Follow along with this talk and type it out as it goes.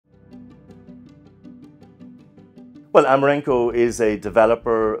Well, Amarenco is a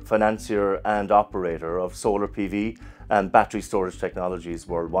developer, financier and operator of solar PV and battery storage technologies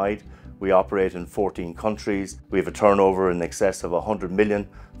worldwide. We operate in 14 countries. We have a turnover in excess of 100 million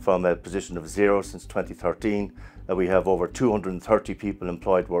from a position of zero since 2013. We have over 230 people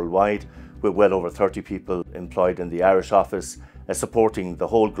employed worldwide, with well over 30 people employed in the Irish office, supporting the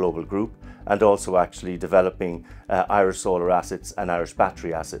whole global group, and also actually developing Irish solar assets and Irish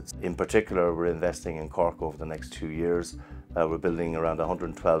battery assets. In particular, we're investing in Cork over the next 2 years. We're building around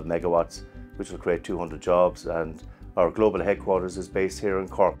 112 megawatts, which will create 200 jobs, and our global headquarters is based here in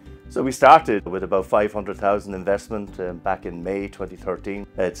Cork. So we started with about 500,000 investment back in May 2013.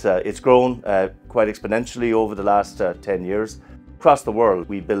 It's grown quite exponentially over the last 10 years. Across the world,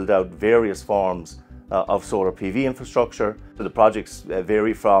 we build out various forms of solar PV infrastructure. So the projects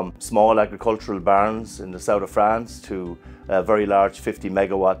vary from small agricultural barns in the south of France to very large 50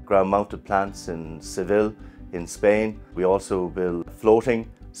 megawatt ground mounted plants in Seville in Spain. We also build floating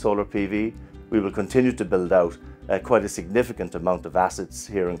solar PV. We will continue to build out quite a significant amount of assets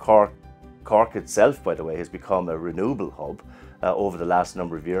here in Cork. Cork itself, by the way, has become a renewable hub over the last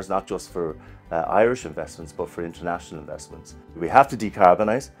number of years, not just for Irish investments, but for international investments. We have to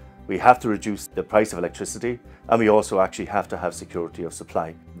decarbonise. We have to reduce the price of electricity, and we also actually have to have security of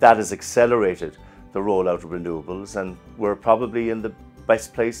supply. That has accelerated the rollout of renewables, and we're probably in the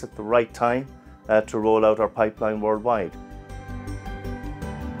best place at the right time to roll out our pipeline worldwide.